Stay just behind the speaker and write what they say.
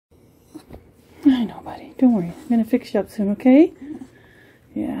I know, buddy. Don't worry. I'm going to fix you up soon, okay?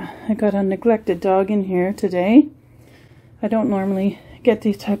 Yeah, I got a neglected dog in here today. I don't normally get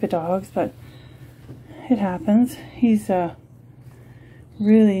these type of dogs, but it happens. He's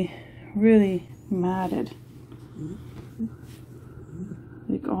really, really matted.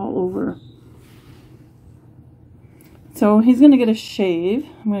 Like all over. So he's going to get a shave.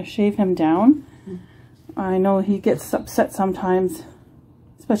 I'm going to shave him down. I know he gets upset sometimes,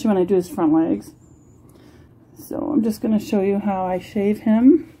 especially when I do his front legs. So I'm just going to show you how I shave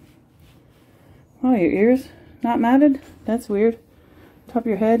him. Oh, your ears not matted? That's weird. Top of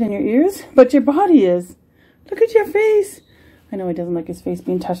your head and your ears, but your body is. Look at your face. I know he doesn't like his face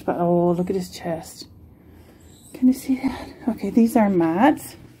being touched, but oh, look at his chest. Can you see that? Okay, these are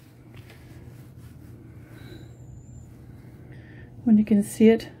mats. When you can see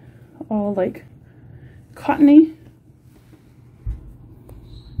it all like cottony.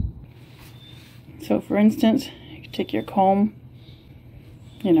 So for instance, you can take your comb,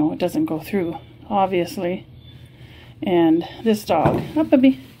 you know, it doesn't go through, obviously. And this dog, up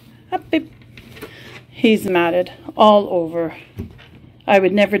baby, up baby, he's matted all over. I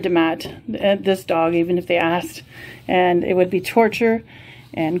would never demat this dog, even if they asked, and it would be torture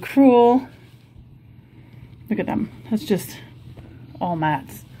and cruel. Look at them, that's just all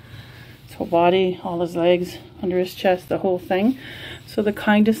mats. His whole body, all his legs, under his chest, the whole thing. So the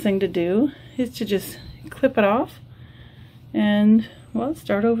kindest thing to do is to just clip it off and, well,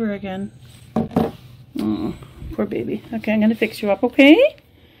 start over again. Oh, poor baby. Okay, I'm going to fix you up, okay?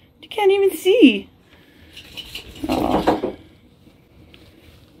 You can't even see. Oh.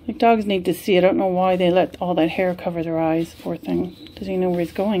 Like dogs need to see. I don't know why they let all that hair cover their eyes. Poor thing. Doesn't even know where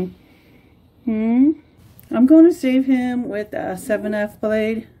he's going. I'm going to shave him with a 7F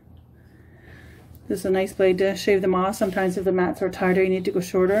blade. This is a nice blade to shave them off. Sometimes if the mats are tighter, you need to go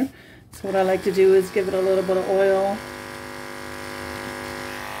shorter. So what I like to do is give it a little bit of oil.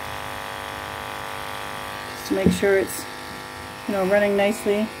 Just to make sure it's, you know, running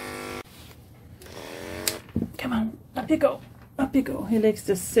nicely. Come on, up you go. Up you go. He likes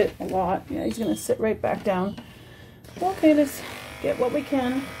to sit a lot. Yeah, he's going to sit right back down. Okay, let's get what we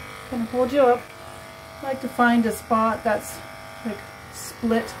can. Gonna hold you up. I like to find a spot that's like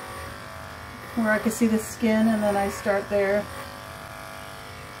split where I can see the skin, and then I start there.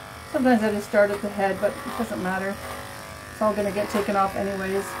 Sometimes I just start at the head, but it doesn't matter. It's all going to get taken off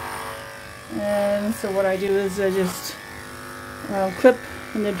anyways. And so what I do is I just clip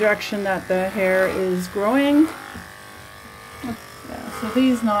in the direction that the hair is growing. Yeah, so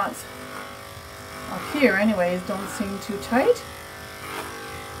these knots up here anyways don't seem too tight.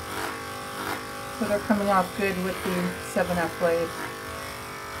 So they're coming off good with the 7F blade.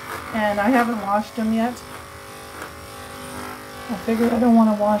 And I haven't washed them yet. I figured I don't want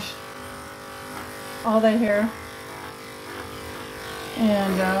to wash all that hair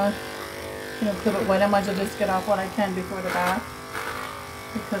and you know, clip it wet. I might as well just get off what I can before the bath,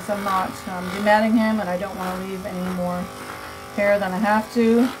 because I'm not dematting him and I don't want to leave any more hair than I have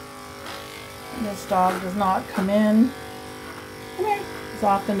to. This dog does not come in as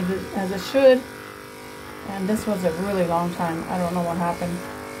often as it should, and this was a really long time. I don't know what happened.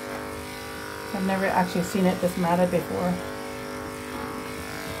 I've never actually seen it this matted before.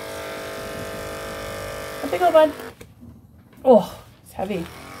 Up you go, bud. Oh, it's heavy.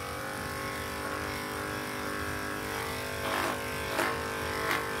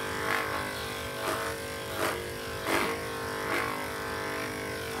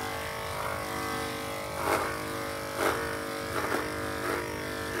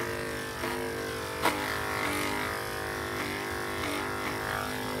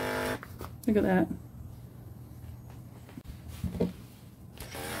 Look at that.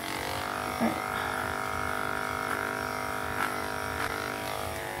 Right.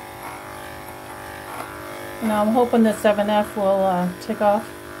 Now I'm hoping the 7F will take off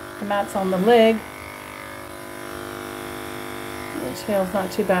the mats on the leg. The tail's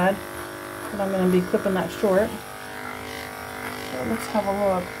not too bad, but I'm going to be clipping that short. So let's have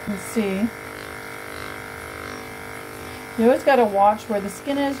a look and see. You always got to watch where the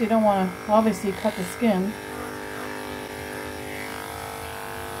skin is. You don't want to obviously cut the skin.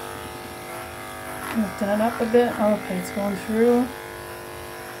 Lifting it up a bit. Okay, it's going through.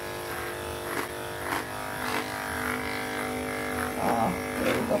 Oh,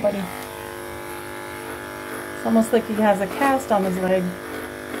 there we go, buddy. It's almost like he has a cast on his leg.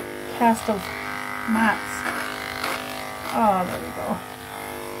 Cast of mats. Oh, there we go.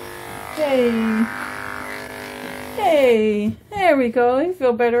 Yay. Hey, there we go. You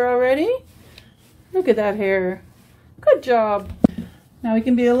feel better already? Look at that hair. Good job. Now we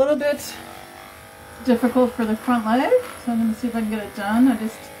can be a little bit difficult for the front leg, so I'm going to see if I can get it done. I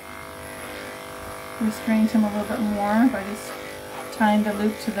just restrained him a little bit more by just tying the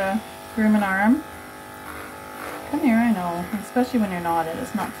loop to the grooming arm. Come here, I know, especially when you're knotted,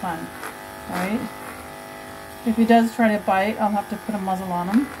 it's not fun, right? If he does try to bite, I'll have to put a muzzle on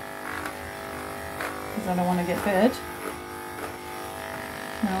him because I don't want to get bit.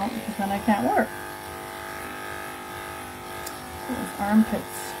 No, because then I can't work. So his armpits.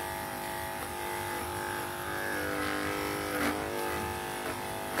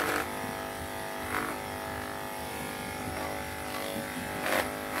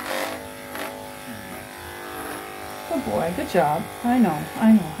 Good boy, good job. I know.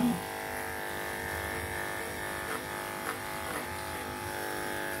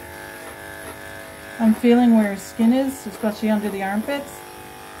 I'm feeling where his skin is, especially under the armpits.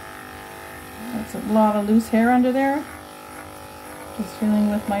 That's a lot of loose hair under there. Just feeling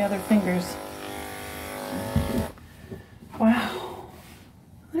with my other fingers. Wow.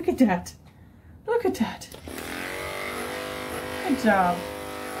 Look at that. Look at that. Good job.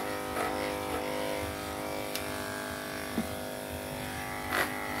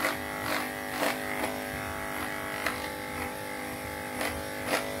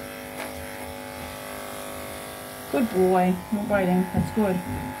 Good boy. No biting. That's good.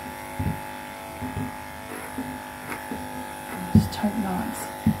 Just tight knots.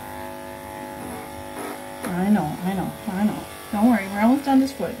 I know. Don't worry. We're almost done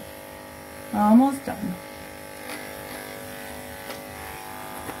this foot. Almost done.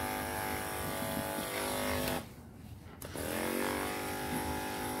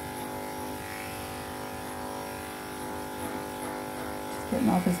 Just getting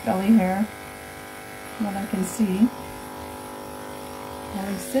off his belly hair. What I can see while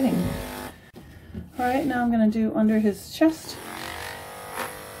he's sitting. Alright, now I'm going to do under his chest.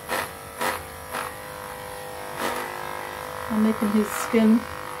 I'm making his skin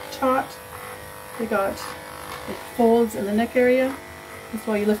taut. They got like folds in the neck area. That's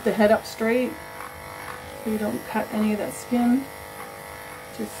why you lift the head up straight so you don't cut any of that skin.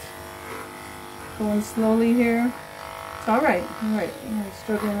 Just going slowly here. It's alright, alright. I'm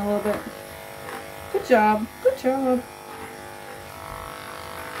struggling a little bit. Good job. Good job.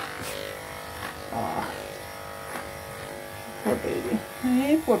 Aw. Poor baby.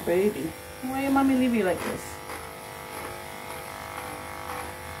 Hey, poor baby. Why did mommy leave you like this?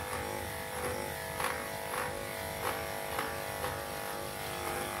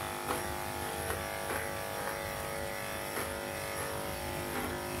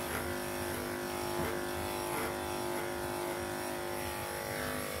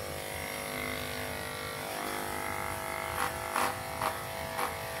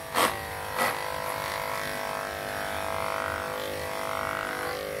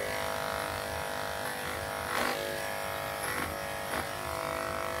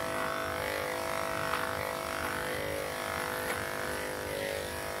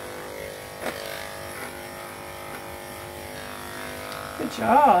 Good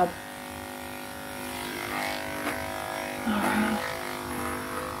job. Alright.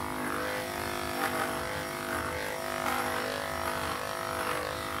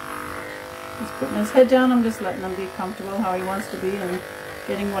 He's putting his head down. I'm just letting him be comfortable how he wants to be and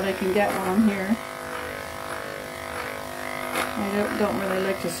getting what I can get while I'm here. I don't really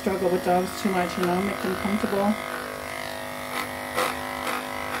like to struggle with dogs too much, you know, make them comfortable.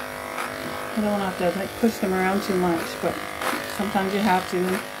 I don't have to like push them around too much, but sometimes you have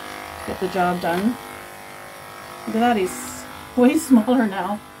to get the job done. Look at that, he's way smaller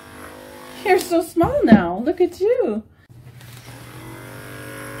now. You're so small now. Look at you.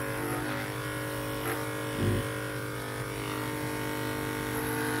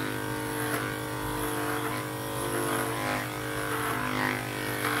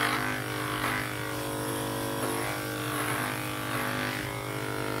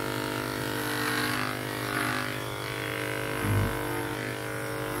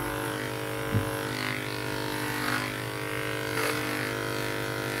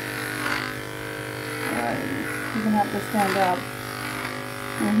 You're gonna have to stand up.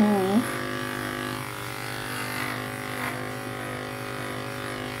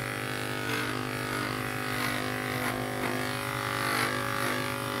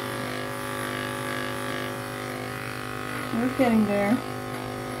 We're getting there.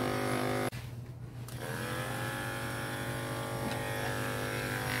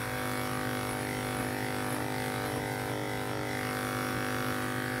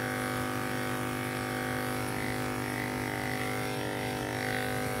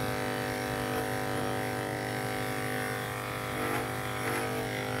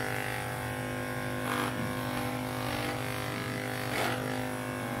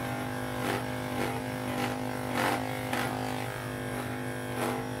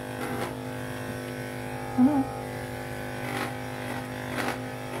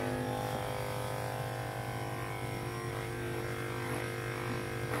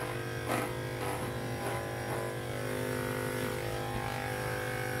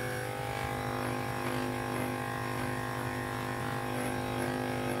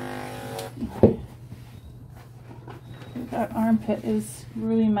 That armpit is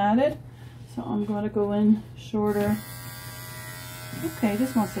really matted, so I'm going to go in shorter. Okay,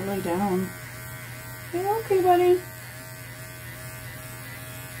 just wants to lay down. You're okay, buddy.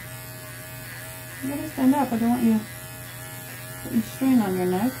 You gotta stand up. I don't want you putting strain on your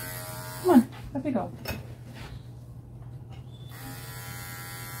neck. Come on, up you go.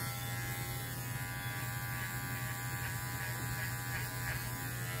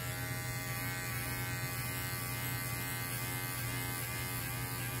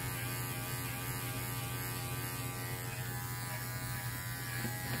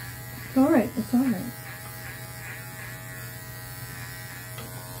 It's all right. It's all right.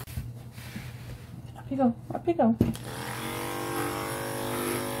 Up you go. Up you go.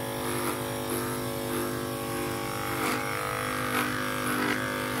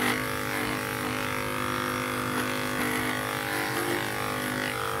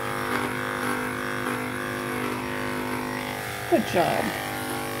 Good job.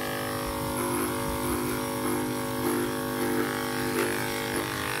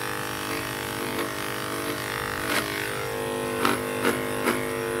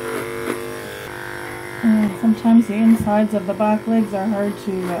 Sometimes the insides of the back legs are hard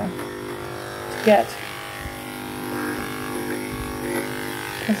to get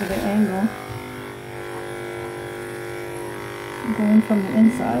because of the angle. Going from the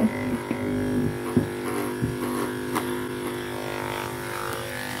inside.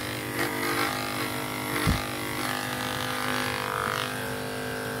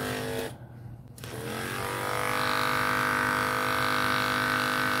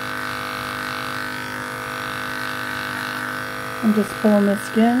 I'm just pulling the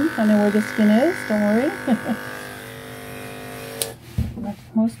skin. I know where the skin is, don't worry. That's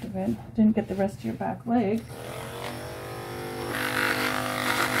most of it. Didn't get the rest of your back leg.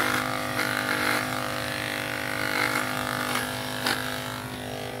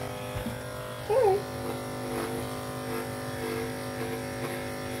 Okay.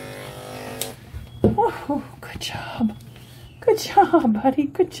 Oh, good job. Good job, buddy.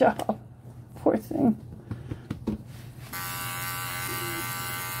 Good job. Poor thing.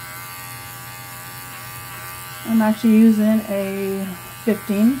 I'm actually using a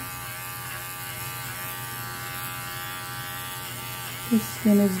 15. His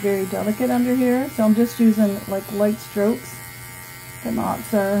skin is very delicate under here, so I'm just using like light strokes. The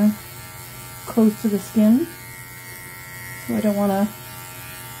knots are close to the skin, so I don't want to,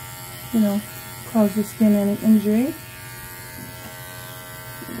 you know, cause the skin any injury.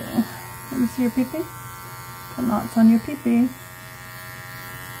 There you go. Let me see your pee-pee. The knots on your pee-pee.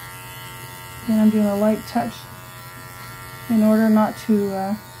 And I'm doing a light touch in order not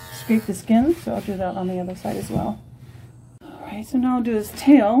to scrape the skin, so I'll do that on the other side as well. Alright, so now I'll do his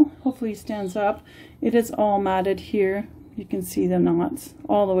tail. Hopefully he stands up. It is all matted here. You can see the knots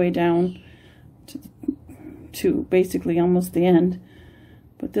all the way down to basically almost the end.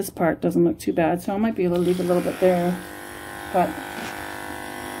 But this part doesn't look too bad, so I might be able to leave a little bit there. But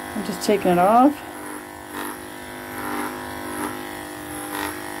I'm just taking it off.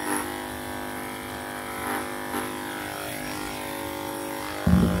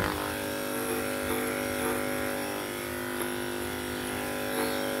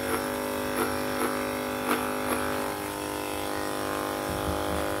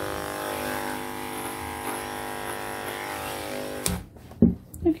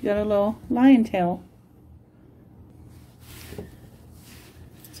 Look, you got a little lion tail.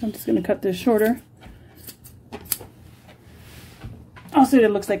 So I'm just going to cut this shorter. I'll see what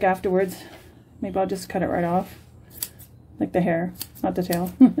it looks like afterwards. Maybe I'll just cut it right off. Like the hair, not the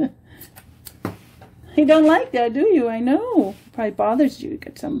tail. You don't like that, do you? I know. Probably bothers you.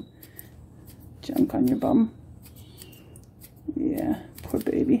 Get some junk on your bum. Yeah, poor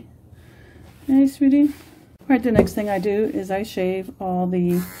baby. Hey, sweetie. Alright, the next thing I do is I shave all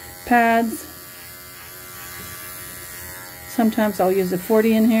the pads. Sometimes I'll use a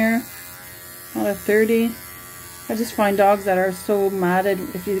 40 in here, not a 30. I just find dogs that are so matted,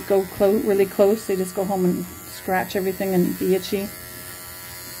 if you go really close, they just go home and scratch everything and be itchy.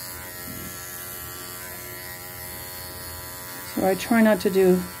 So I try not to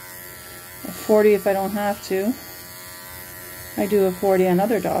do a 40 if I don't have to. I do a 40 on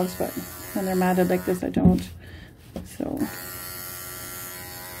other dogs, but when they're matted like this, I don't. So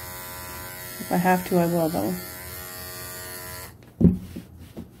if I have to, I will though.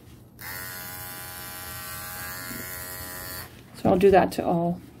 So I'll do that to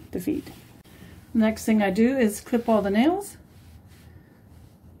all the feet. Next thing I do is clip all the nails.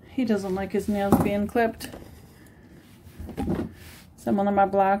 He doesn't like his nails being clipped. Some of them are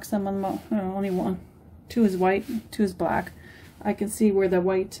black, some of them are, only one. 2 is white, 2 is black. I can see where the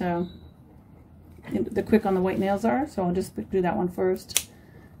white, the quick on the white nails are, so I'll just do that one first.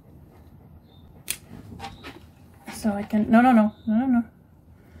 So I can, no.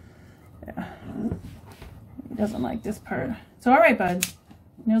 Yeah. He doesn't like this part. It's all right, bud.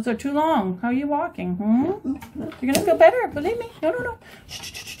 Nails are too long. How are you walking? You're gonna feel better, believe me. No.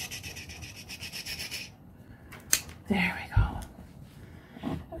 There we go.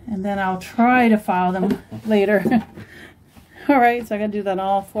 And then I'll try to file them later. All right, so I gotta do that on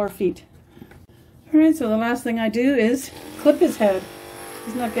all 4 feet. All right, so the last thing I do is clip his head.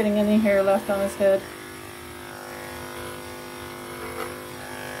 He's not getting any hair left on his head.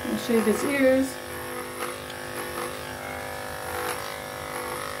 I'll shave his ears.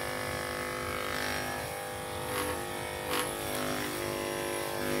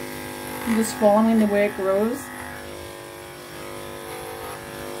 I'm just following the way it grows.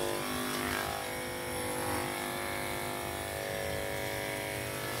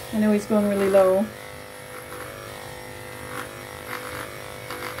 I know he's going really low.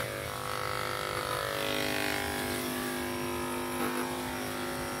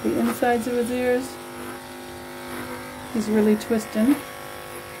 The insides of his ears, he's really twisting.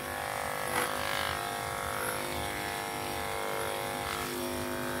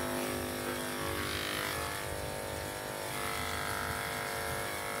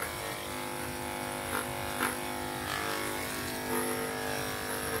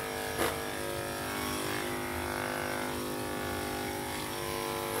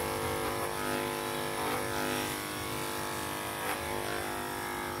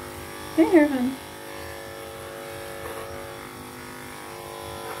 Here, hon.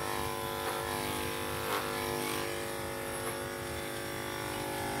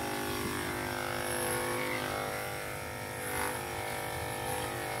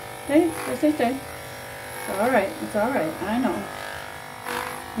 Stay. It's all right. It's all right. I know.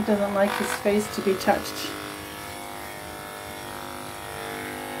 He doesn't like his face to be touched.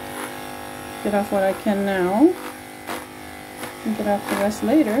 Get off what I can now. And get off the rest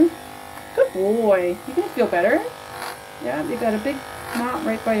later. Good boy. You gonna feel better? Yeah, you got a big knot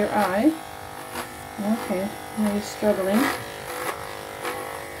right by your eye. Okay, now you're struggling.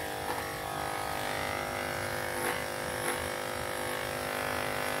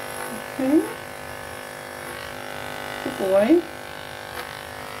 Okay. Good boy.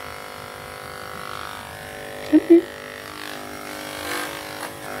 Come here.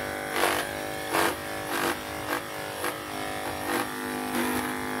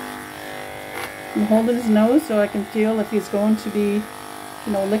 I'm holding his nose so I can feel if he's going to be,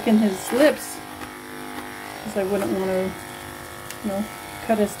 licking his lips. Because I wouldn't want to,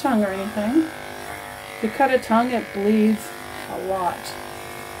 cut his tongue or anything. If you cut a tongue, it bleeds a lot.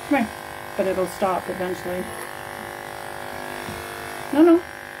 Come here. But it'll stop eventually. No.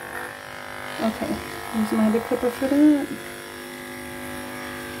 Okay. Use my other clipper for that.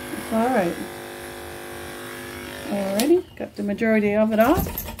 It's alright. Alrighty. Got the majority of it off.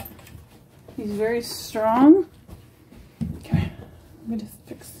 He's very strong. Come here. Let me just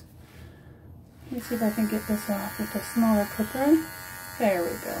fix. Let me see if I can get this off with a smaller clipper. There we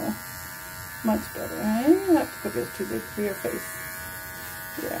go. Much better, right? That clipper is too big for your face.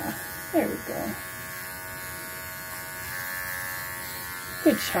 Yeah. There we go.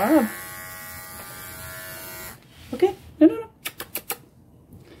 Good job. Okay. No.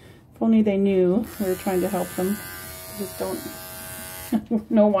 If only they knew we were trying to help them. They just don't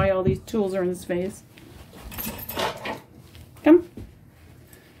know why all these tools are in his face. Come.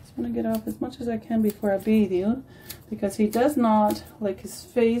 Just want to get off as much as I can before I bathe you, because he does not like his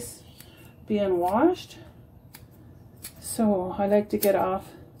face being washed. So I like to get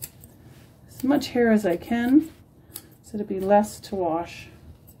off as much hair as I can so it'll be less to wash.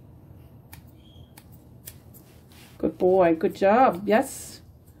 Good boy. Good job. Yes.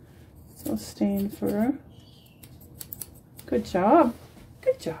 So stain fur. Good job.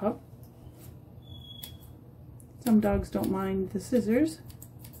 Good job. Some dogs don't mind the scissors.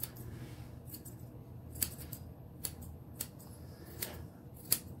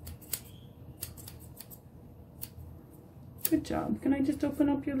 Good job. Can I just open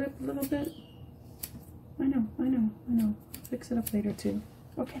up your lip a little bit? I know. I'll fix it up later too.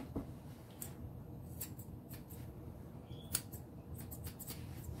 Okay.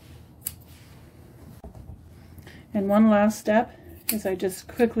 And one last step is I just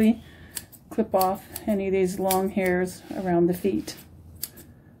quickly clip off any of these long hairs around the feet.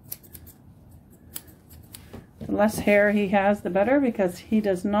 The less hair he has, the better, because he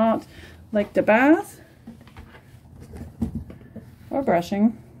does not like the bath. or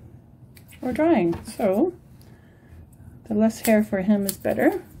brushing or drying. So the less hair for him is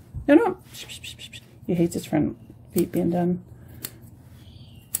better. No, no. He hates his front feet being done.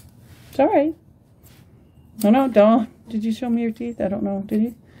 It's all right. No, no, don't. Did you show me your teeth? I don't know. Did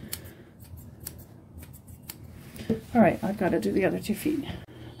you? All right, I've got to do the other 2 feet.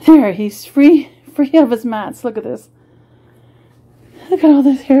 There, he's free of his mats. Look at this. Look at all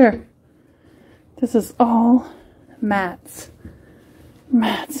this hair. This is all mats.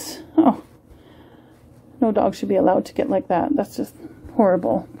 Mats. Oh. No dog should be allowed to get like that. That's just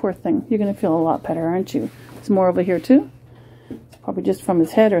horrible. Poor thing. You're going to feel a lot better, aren't you? There's more over here too. It's probably just from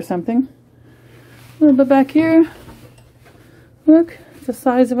his head or something. A little bit back here. Look, it's the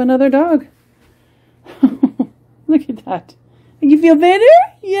size of another dog. Look at that. You feel better?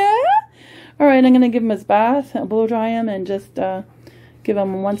 Yeah? All right, I'm going to give him his bath, blow dry him, and just give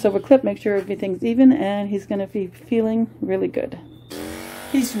him a once-over clip, make sure everything's even, and he's going to be feeling really good.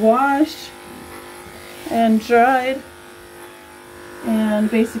 He's washed and dried, and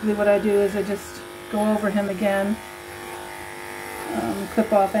basically what I do is I just go over him again,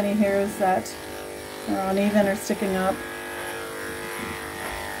 clip off any hairs that are uneven or sticking up.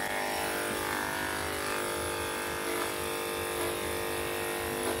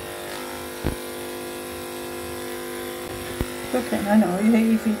 Okay, I know, you hate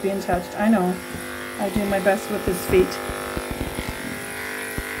your feet being touched. I know. I do my best with his feet.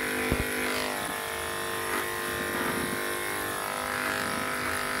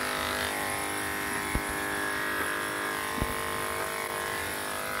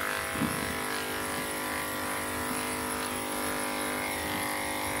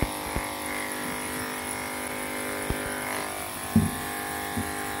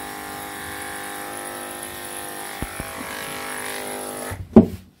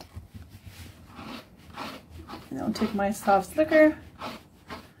 And I'll take my soft slicker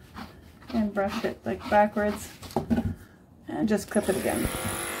and brush it like backwards and just clip it again.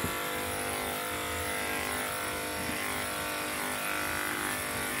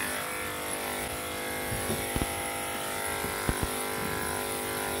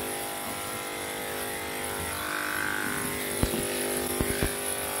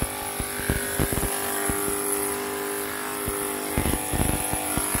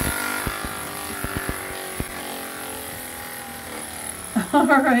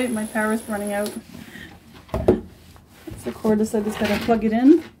 Alright, my power's running out. That's the cord, so I just gotta plug it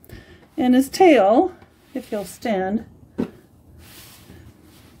in. And his tail, if he'll stand.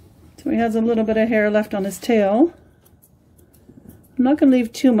 So he has a little bit of hair left on his tail. I'm not gonna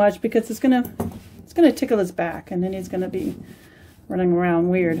leave too much because it's gonna tickle his back, and then he's gonna be running around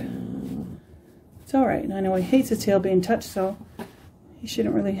weird. It's alright. I know he hates his tail being touched, so he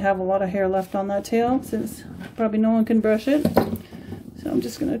shouldn't really have a lot of hair left on that tail, since probably no one can brush it. So I'm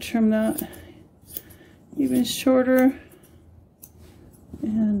just going to trim that even shorter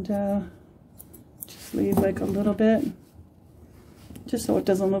and just leave like a little bit, just so it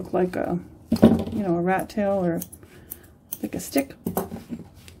doesn't look like a, you know, a rat tail or like a stick.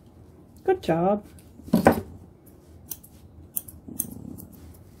 Good job.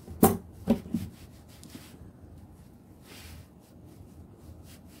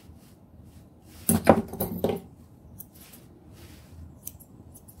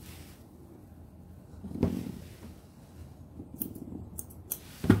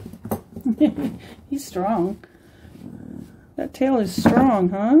 He's strong. That tail is strong,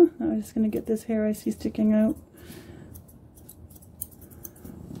 huh? I'm just going to get this hair I see sticking out.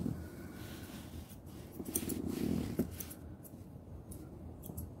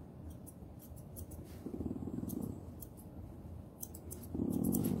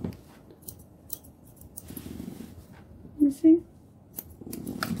 Let me see.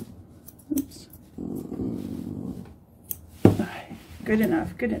 Oops. Alright, good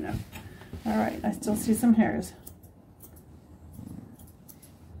enough, good enough. Alright, I still see some hairs.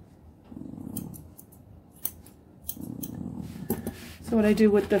 So what I do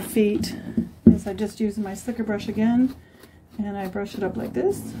with the feet is I just use my slicker brush again, and I brush it up like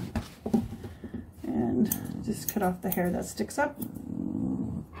this, and just cut off the hair that sticks up.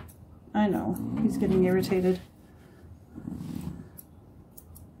 I know, he's getting irritated.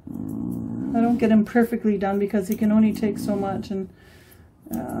 I don't get him perfectly done because he can only take so much, and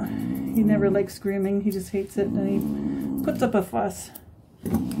he never likes grooming. He just hates it, and he puts up a fuss,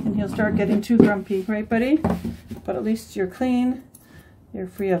 and he'll start getting too grumpy, right buddy? But at least you're clean, you're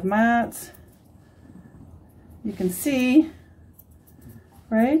free of mats, you can see,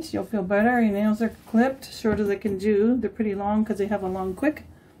 right? You'll feel better. Your nails are clipped, short as they can do. They're pretty long because they have a long quick.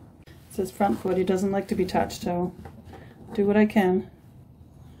 It's his front foot. He doesn't like to be touched, so do what I can.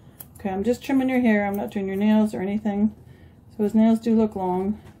 Okay, I'm just trimming your hair. I'm not doing your nails or anything. So his nails do look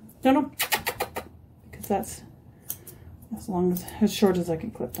long. No, because that's as short as I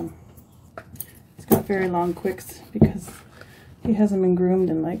can clip them. He's got very long quicks because he hasn't been groomed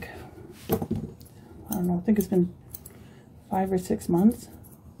in like, I don't know, I think it's been 5 or 6 months.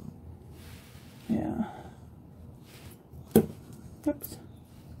 Yeah. Oops.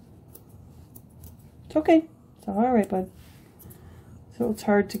 It's okay. It's all right, bud. So it's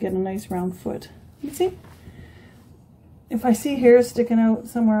hard to get a nice round foot. You see? If I see hairs sticking out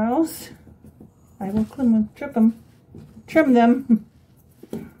somewhere else, I will trim them.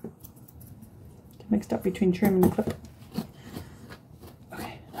 Get mixed up between trim and clip.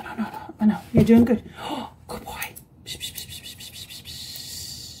 Okay, no. You're doing good. Oh, good boy.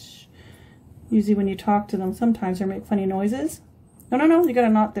 Usually when you talk to them, sometimes they make funny noises. No, you got a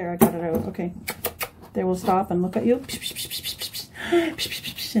knot there. I got it out. Okay. They will stop and look at you.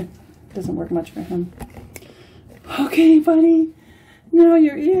 Doesn't work much for him. Okay, buddy. Now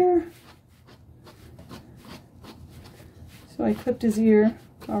your ear. So I clipped his ear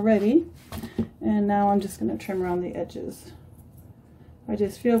already. And now I'm just going to trim around the edges. I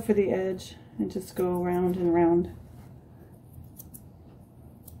just feel for the edge and just go round and round.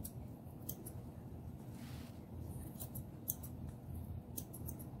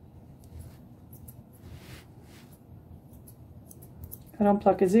 I don't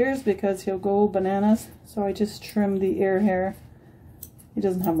pluck his ears because he'll go bananas, so I just trim the ear hair. He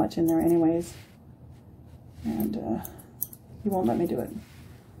doesn't have much in there anyways, and he won't let me do it.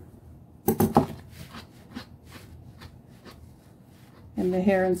 And the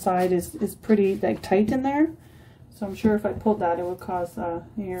hair inside is pretty like tight in there, so I'm sure if I pulled that it would cause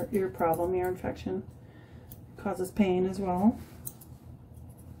ear problem, ear infection. It causes pain as well.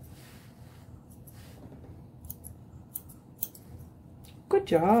 Good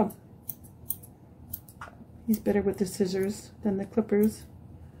job. He's better with the scissors than the clippers.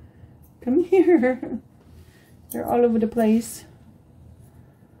 Come here. They're all over the place.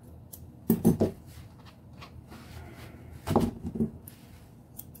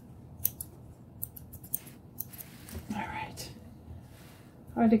 Alright.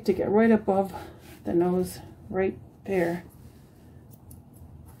 I like to get right above the nose, right there.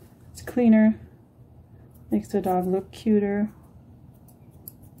 It's cleaner. Makes the dog look cuter.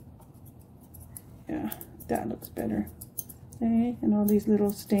 Yeah, that looks better. Okay, and all these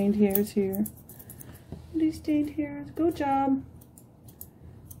little stained hairs here. These stained hairs. Good job.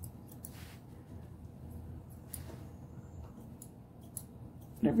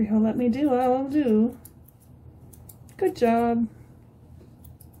 Whatever he'll let me do, I will do. Good job.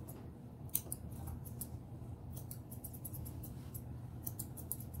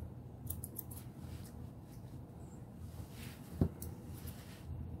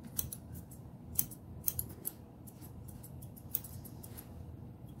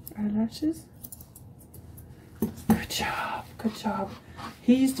 Eyelashes. Good job, good job.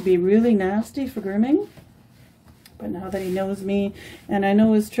 He used to be really nasty for grooming, but now that he knows me and I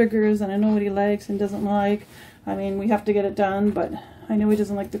know his triggers and I know what he likes and doesn't like, I mean, we have to get it done, but I know he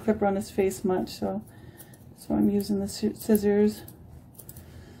doesn't like the clipper on his face much, so I'm using the scissors.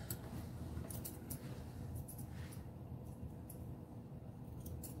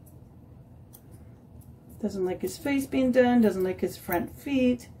 Doesn't like his face being done, doesn't like his front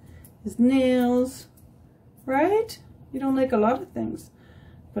feet, his nails, right? You don't like a lot of things.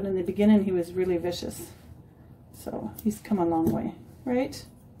 But in the beginning, he was really vicious. So he's come a long way, right?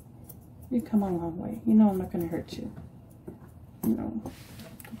 You've come a long way. You know I'm not going to hurt you. You know,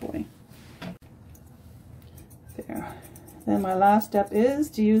 good boy. There. Then my last step is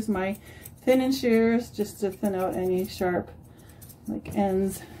to use my thinning shears just to thin out any sharp, like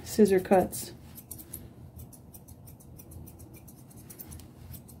ends, scissor cuts.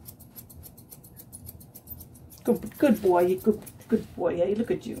 Good boy, good boy. Hey,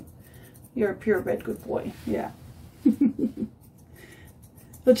 look at you. You're a purebred good boy. Yeah.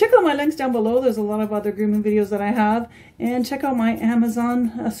 So check out my links down below. There's a lot of other grooming videos that I have. And check out my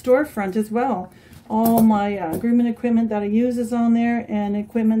Amazon storefront as well. All my grooming equipment that I use is on there, and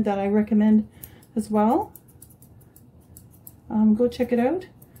equipment that I recommend as well. Go check it out.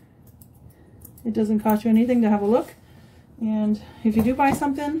 It doesn't cost you anything to have a look. And if you do buy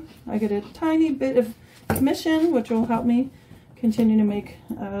something, I get a tiny bit of commission, which will help me continue to make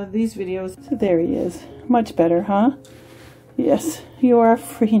these videos. So there he is. Much better, huh? Yes, you are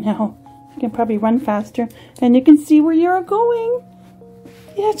free now. You can probably run faster, and you can see where you're going.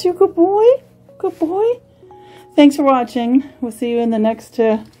 Yes, you're a good boy. Good boy. Thanks for watching. We'll see you in the next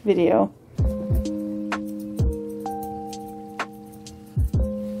video.